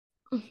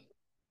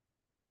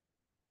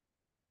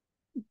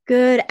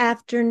Good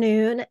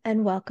afternoon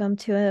and welcome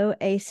to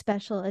a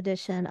special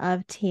edition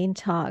of Teen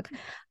Talk.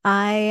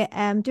 I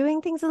am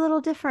doing things a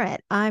little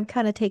different. I'm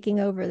kind of taking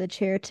over the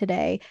chair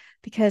today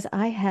because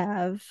I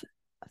have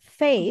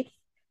Faith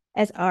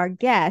as our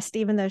guest,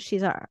 even though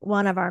she's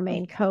one of our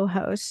main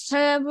co-hosts.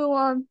 Hey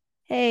everyone.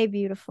 Hey,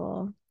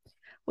 beautiful.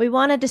 We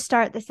wanted to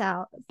start this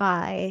out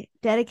by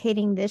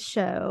dedicating this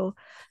show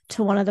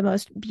to one of the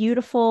most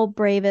beautiful,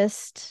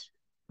 bravest,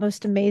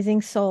 most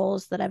amazing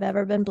souls that I've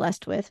ever been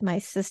blessed with, my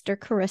sister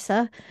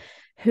Carissa,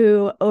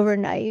 who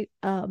overnight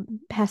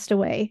passed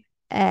away.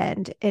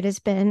 And it has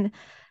been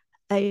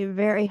a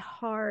very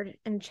hard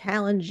and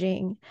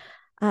challenging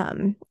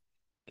um,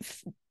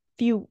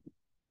 few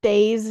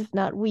days, if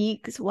not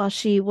weeks, while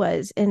she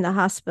was in the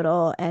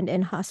hospital and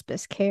in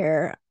hospice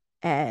care.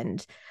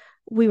 And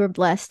we were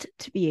blessed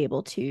to be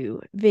able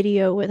to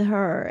video with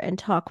her and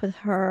talk with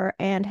her.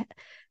 And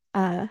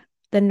uh,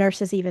 the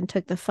nurses even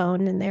took the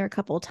phone in there a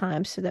couple of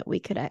times so that we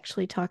could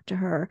actually talk to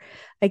her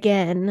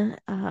again,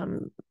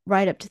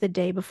 right up to the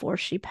day before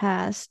she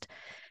passed.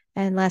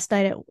 And last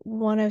night at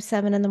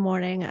 1:07 in the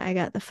morning, I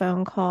got the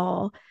phone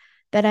call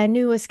that I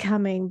knew was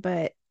coming,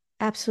 but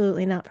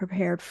absolutely not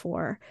prepared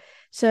for.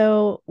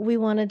 So we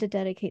wanted to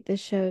dedicate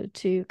this show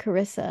to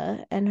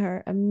Carissa and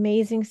her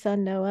amazing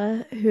son,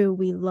 Noah, who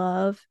we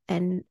love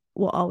and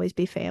will always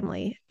be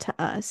family to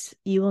us.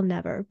 You will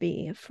never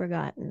be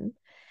forgotten.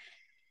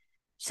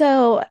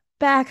 So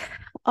back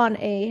on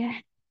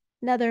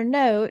another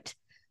note,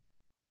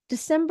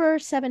 December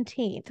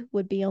 17th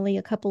would be only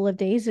a couple of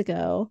days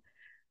ago.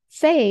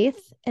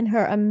 Faith, in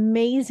her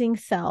amazing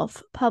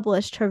self,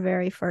 published her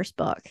very first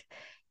book,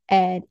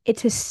 and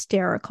it's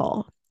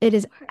hysterical. It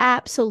is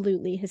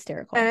absolutely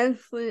hysterical And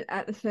sleep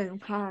at the same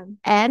time.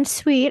 and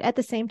sweet at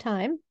the same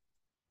time.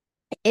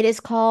 It is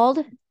called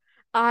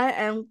I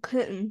am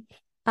kitten.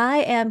 I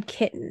Am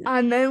Kitten I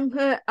named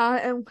it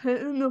I am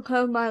kitten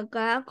because my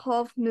dad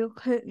calls me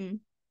kitten.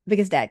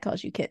 because dad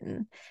calls you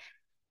kitten.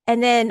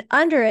 And then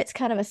under it's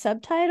kind of a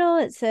subtitle.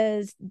 It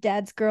says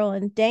Dad's Girl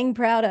and Dang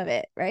Proud of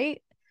It,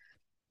 right?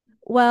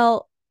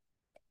 Well,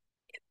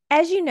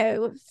 as you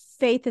know,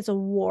 Faith is a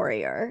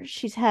warrior.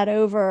 She's had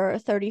over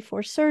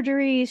 34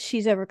 surgeries.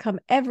 She's overcome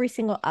every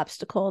single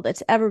obstacle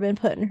that's ever been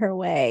put in her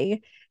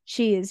way.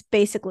 She is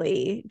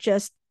basically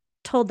just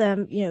told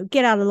them,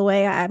 get out of the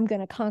way. I'm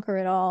going to conquer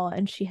it all.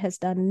 And she has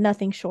done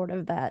nothing short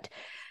of that.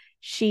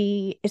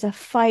 She is a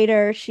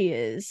fighter. She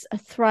is a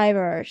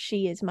thriver.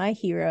 She is my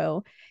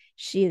hero.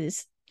 She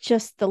is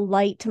just the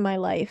light to my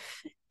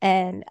life.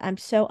 And I'm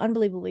so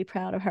unbelievably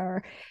proud of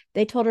her.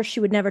 They told her she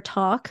would never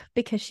talk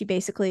because she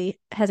basically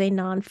has a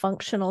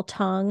non-functional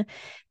tongue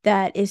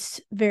that is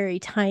very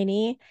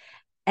tiny.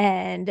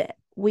 And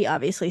we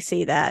obviously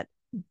see that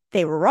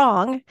they were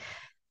wrong.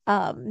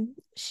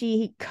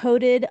 She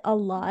coded a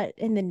lot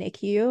in the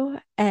NICU,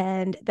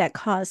 and that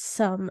caused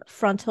some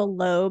frontal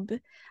lobe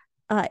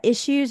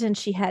issues, and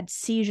she had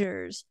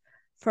seizures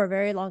for a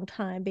very long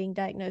time, being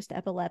diagnosed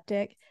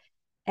epileptic.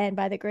 And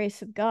by the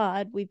grace of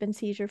God, we've been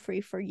seizure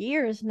free for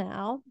years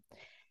now.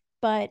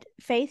 But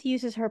Faith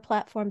uses her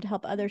platform to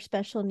help other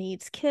special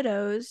needs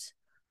kiddos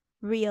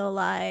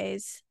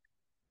realize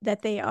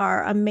that they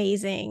are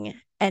amazing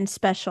and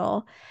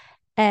special.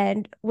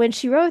 And when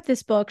she wrote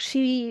this book,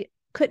 she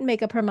couldn't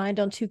make up her mind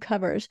on two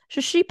covers.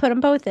 So she put them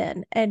both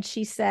in. And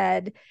she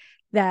said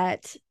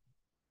that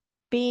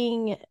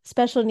being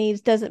special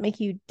needs doesn't make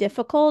you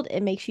difficult,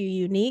 it makes you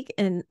unique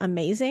and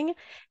amazing.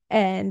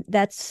 And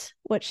that's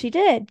what she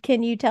did.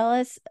 Can you tell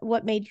us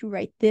what made you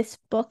write this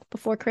book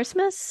before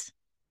Christmas?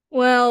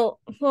 Well,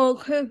 for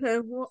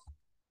Christmas,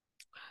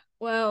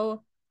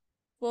 well,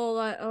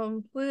 for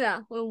yeah,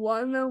 for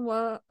one of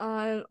what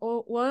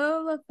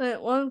one of the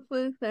one of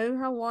the things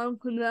I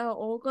want to do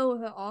also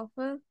with the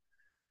office.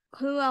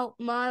 Cause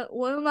my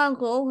one of my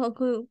goals was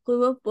to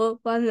do a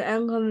book by the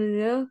end of the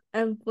year,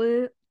 and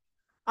please,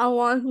 I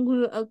want to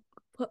do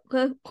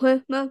a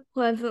Christmas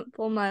present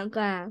for my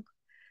dad.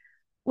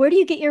 Where do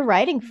you get your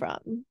writing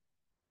from?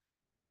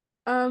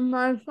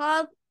 My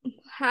thoughts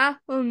half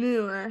from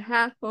you and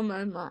half from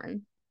my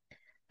mind.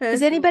 Is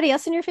Thank you. anybody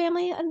else in your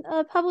family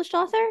a published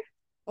author?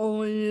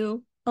 Only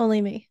you.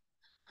 Only me.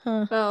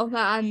 Huh. Well,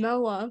 that I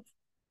know of.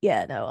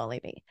 Yeah, no, only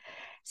me.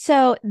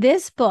 So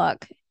this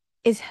book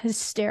is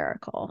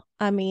hysterical.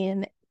 I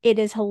mean, it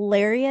is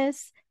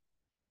hilarious.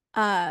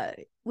 Uh,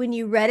 when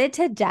you read it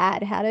to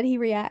dad, how did he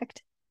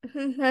react?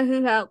 He said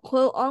he had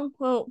quote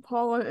unquote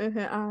pollen in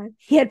his eyes.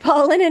 He had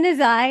pollen in his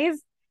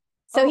eyes,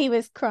 so Oh, he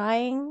was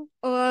crying.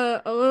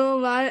 or a little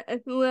light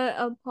if you read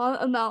a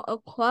part about a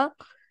clock,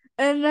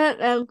 and then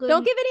Don't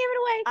give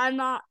any I'm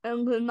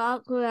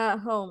not good at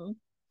home.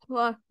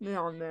 Trust me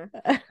on this.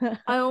 of it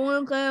I away.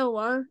 only get it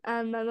once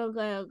and never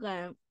get it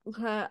again.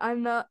 Okay, I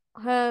know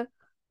her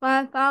when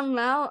I found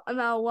out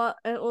about what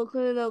it was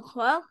in the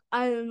club,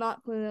 I did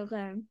not do it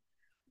again.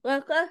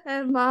 Like I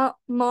said, my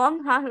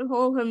mom had to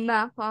hold him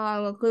back while I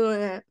was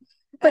doing it.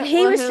 But It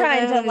he was was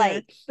trying to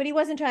hilarious. but he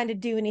wasn't trying to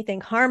do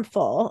anything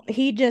harmful.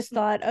 He just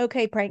thought,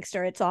 okay,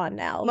 prankster, it's on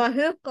now. But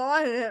he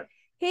got it.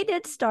 He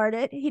did start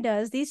it. He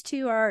does. These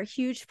two are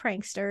huge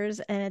pranksters,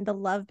 and the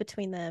love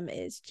between them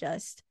is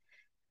just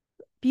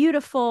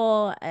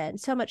beautiful and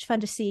so much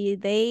fun to see.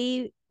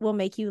 They will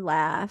make you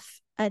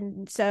laugh.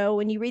 And so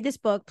when you read this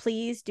book,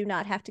 please do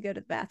not have to go to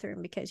the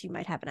bathroom because you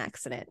might have an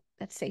accident.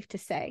 That's safe to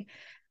say.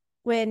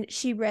 When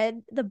she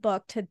read the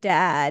book to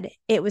Dad,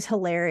 it was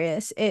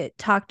hilarious. It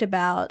talked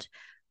about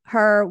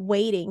her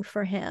waiting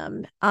for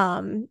him.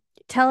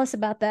 Tell us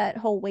about that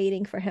whole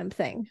waiting for him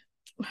thing.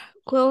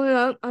 Growing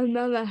up, I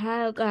never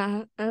had a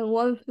dad, and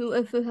once you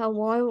if you have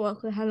one, once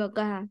you have a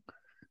dad.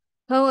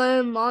 So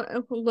when mom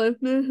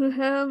introduced me to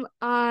him,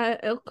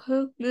 it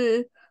took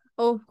me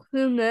a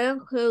few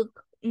minutes to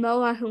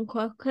know I can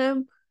trust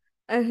him,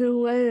 and he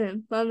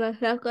waited. But the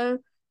second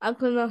I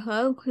could have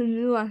heard, he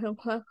knew I could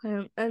trust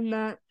him, and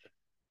that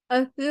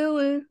a few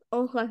weeks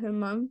or like a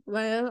month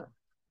later,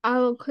 I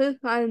would click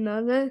my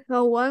another.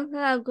 So once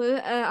I agree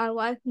and I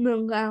write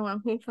them down, I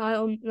can try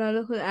on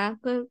medically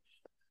active.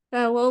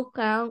 I wrote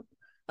down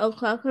a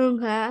question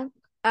back,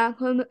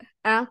 asking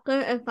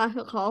if I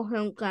could call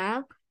him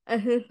back,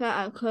 and he said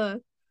I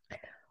could.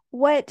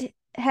 What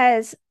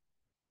has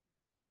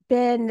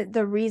been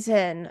the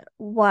reason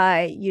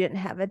why you didn't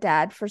have a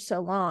dad for so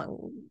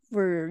long?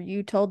 Were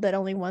you told that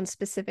only one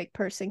specific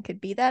person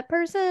could be that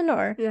person,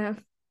 or Yeah.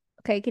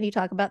 okay, can you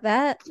talk about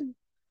that?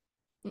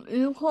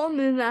 You told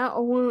me that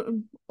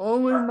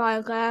only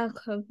my dad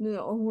could be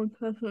the only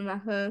person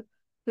that could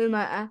be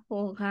my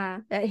actual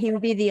dad. That he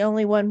would be the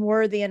only one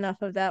worthy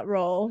enough of that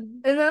role.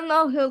 Even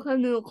though he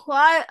can do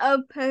quite a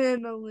pain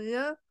in the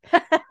rear,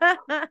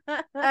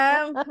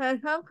 and can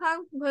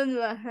sometimes give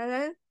you a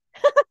headache,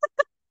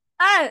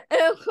 and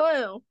it's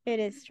true. It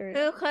is true.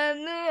 He can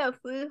be a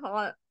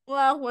sweetheart,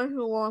 well, when he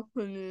wants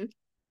to be.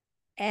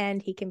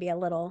 And he can be a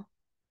little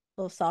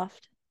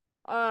soft.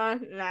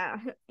 Yeah,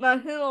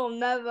 but he will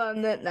never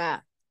admit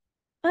that.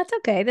 That's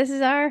okay. This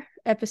is our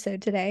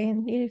episode today,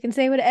 and you can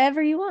say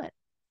whatever you want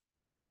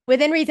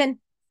within reason.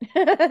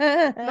 Not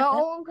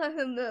only can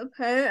he be a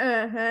pain in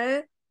the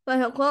head, but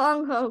he'll go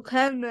on for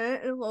 10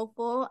 minutes into a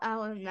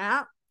 4-hour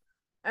nap,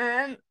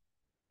 and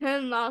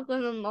he's not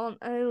gonna want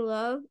any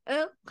love.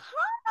 It's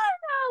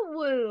kinda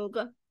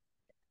weird.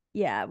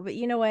 Yeah, but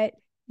you know what?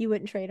 You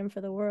wouldn't trade him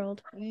for the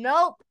world.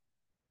 Nope.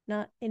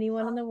 Not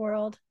anyone in the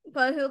world.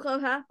 But he'll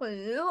come after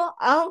you.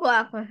 I'll go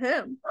after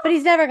him. But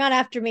he's never gone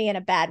after me in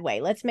a bad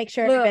way. Let's make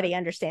sure Good. everybody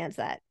understands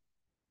that.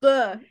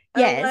 Good.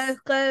 Yes. Let's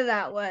go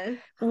that way.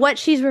 What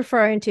she's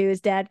referring to is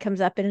Dad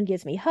comes up and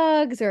gives me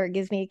hugs or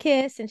gives me a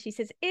kiss, and she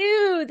says,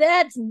 "Ew,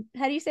 that's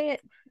how do you say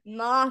it?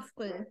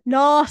 Nasty.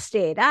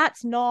 Nasty.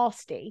 That's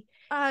nasty."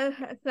 I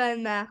say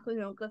nasty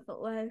in a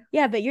different way.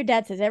 Yeah, but your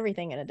dad says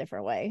everything in a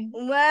different way.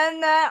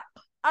 When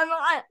I'm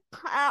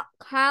like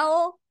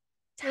towel.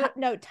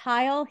 No,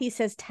 tile. He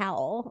says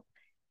towel.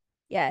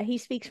 Yeah, he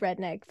speaks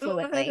redneck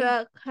fluently.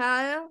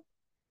 Tile.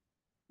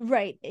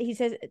 Right. He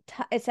says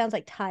it sounds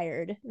like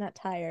tired, not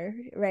tire.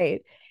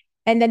 Right.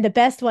 And then the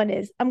best one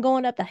is I'm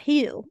going up the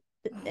hill,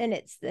 and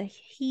it's the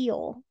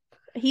heel.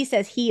 He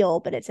says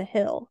heel, but it's a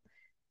hill.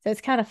 So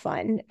it's kind of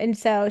fun. And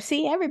so,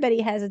 see,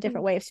 everybody has a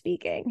different way of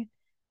speaking.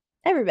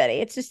 Everybody.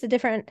 It's just a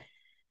different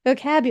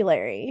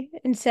vocabulary.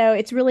 And so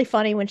it's really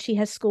funny when she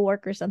has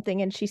schoolwork or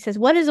something and she says,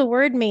 "What does a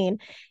word mean?"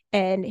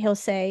 And he'll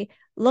say,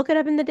 "Look it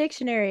up in the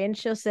dictionary." And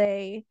she'll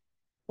say,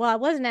 "Well, I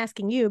wasn't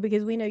asking you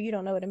because we know you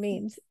don't know what it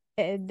means."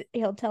 And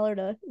he'll tell her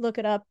to look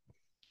it up,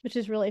 which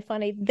is really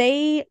funny.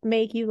 They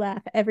make you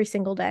laugh every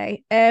single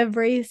day.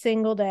 Every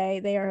single day.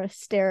 They are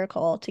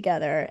hysterical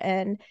together.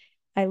 And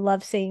I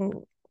love seeing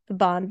the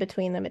bond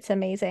between them. It's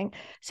amazing.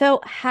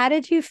 So, how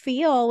did you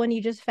feel when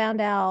you just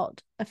found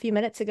out a few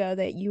minutes ago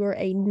that you were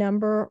a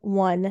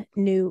 #1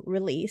 new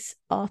release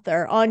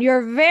author on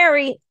your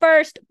very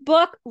first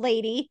book,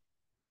 lady?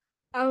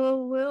 I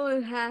was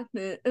really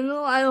happy. Even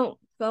though I don't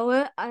feel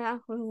it, I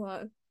actually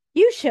was.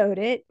 You showed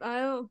it.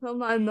 I don't feel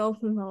my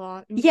emotions a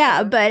lot.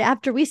 Yeah, but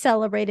after we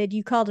celebrated,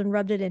 you called and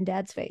rubbed it in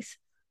Dad's face.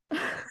 Oh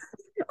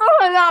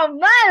my God,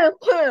 that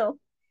is cool.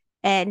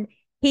 And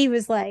he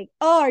was like,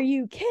 "Oh, are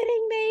you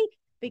kidding me?"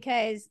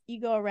 Because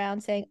you go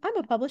around saying, "I'm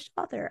a published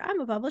author.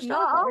 I'm a published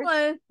Not author."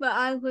 always, but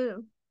I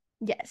do.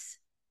 Yes,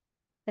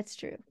 that's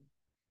true.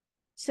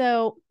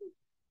 So,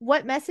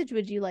 what message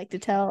would you like to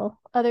tell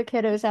other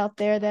kiddos out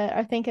there that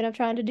are thinking of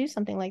trying to do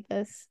something like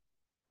this?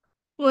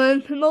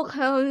 When people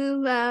tell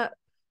you that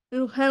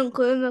you can't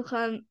do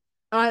because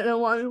I don't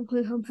want you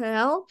to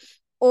compare,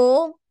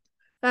 or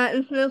that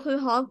it's really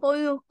hard for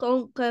you,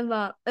 don't give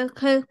up. It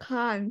takes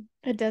time.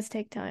 It does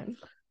take time.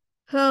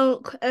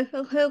 So if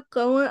you keep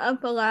going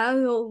up the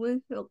ladder, you'll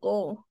reach your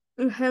goal.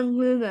 You can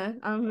do this.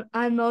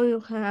 I know you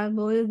can. I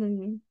believe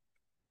in you.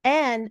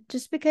 And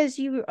just because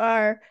you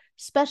are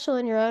special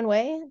in your own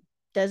way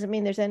doesn't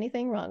mean there's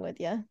anything wrong with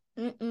you.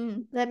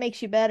 That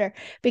makes you better.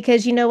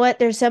 Because you know what?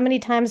 There's so many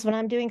times when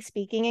I'm doing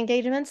speaking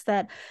engagements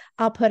that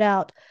I'll put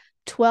out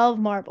 12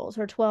 marbles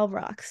or 12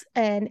 rocks.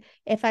 And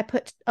if I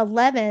put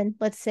 11,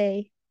 let's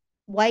say,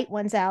 white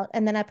ones out,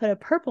 and then I put a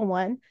purple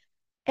one,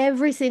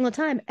 every single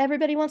time,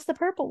 everybody wants the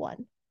purple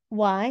one.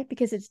 Why?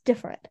 Because it's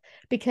different.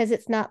 Because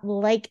it's not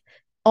like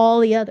all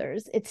the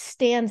others. It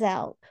stands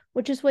out,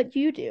 which is what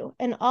you do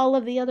and all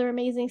of the other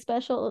amazing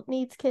special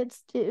needs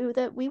kids do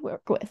that we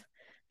work with.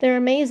 They're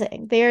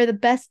amazing. They are the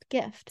best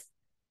gift.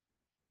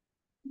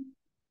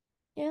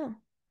 Yeah.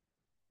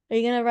 Are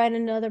you going to write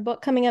another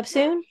book coming up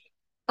soon?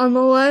 I'm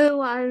away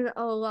writing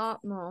a lot,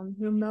 Mom.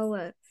 You know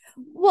it.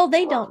 Well,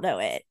 they don't know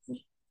it.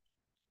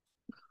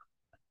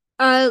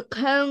 I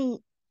can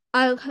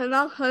I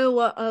cannot tell you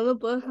what other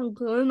books I'm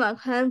doing. I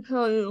can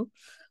tell you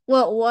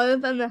what one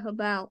of them is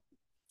about.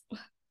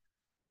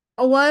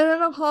 One of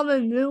them called The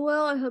New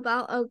World is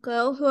about a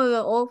girl who was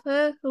an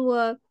orphan who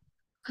was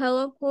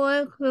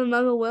teleported to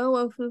another world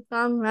where she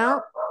found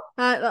out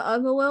that the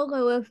other world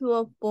where she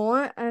was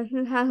born and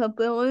she has a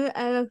ability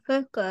and a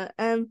sister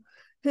and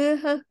she and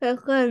her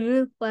sister and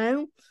new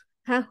friend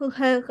have to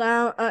take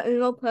down an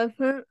evil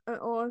person in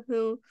order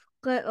to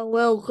get the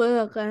world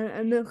good again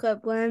and make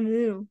it brand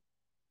new.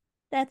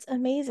 That's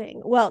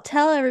amazing. Well,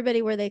 tell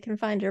everybody where they can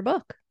find your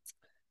book.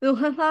 You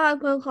can find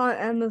a book on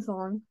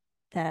Amazon.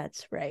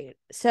 That's right.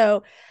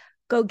 So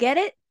go get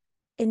it,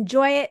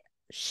 enjoy it,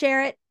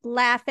 share it,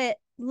 laugh it,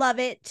 love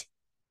it.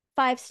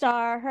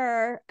 5-star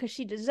her because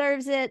she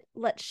deserves it.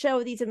 Let's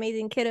show these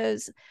amazing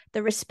kiddos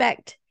the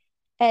respect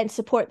and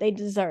support they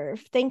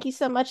deserve. Thank you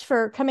so much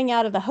for coming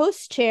out of the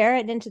host chair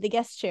and into the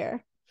guest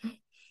chair.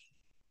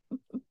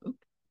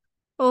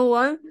 For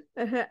one,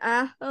 it's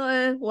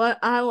actually what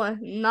I was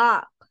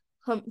not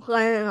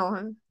complaining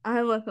on.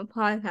 I was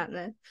surprised at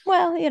this.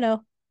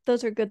 Well,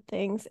 those are good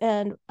things.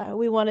 And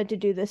we wanted to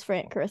do this for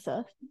Aunt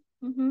Carissa.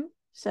 Mm-hmm.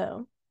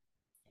 So,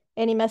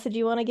 any message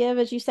you want to give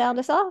as you sound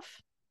us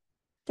off?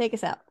 Take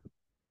us out.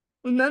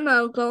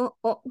 Remember,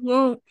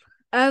 don't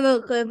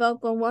ever give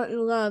up on what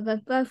you love,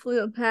 especially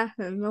your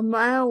passion. No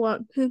matter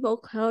what people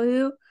tell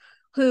you,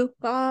 to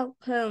God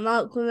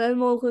cannot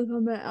label with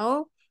something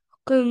else.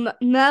 Could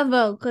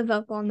never give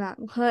up on that.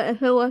 Because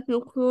if it was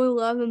you truly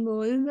love and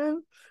believe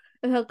in,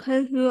 it will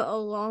take you a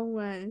long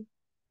way.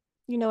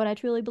 You know what I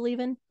truly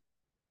believe in?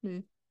 Hmm.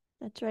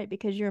 That's right,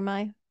 because you're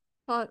my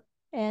But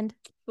and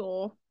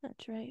sure.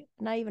 that's right.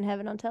 And I even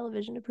have it on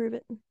television to prove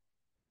it.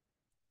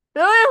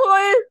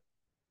 Seriously?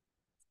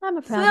 I'm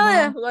a proud mom.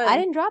 Seriously? I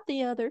didn't drop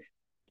the other.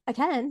 I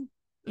can.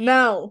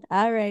 No.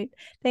 All right.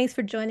 Thanks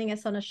for joining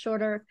us on a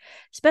shorter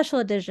special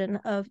edition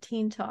of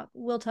Teen Talk.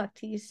 We'll talk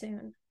to you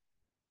soon.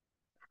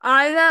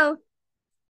 I know.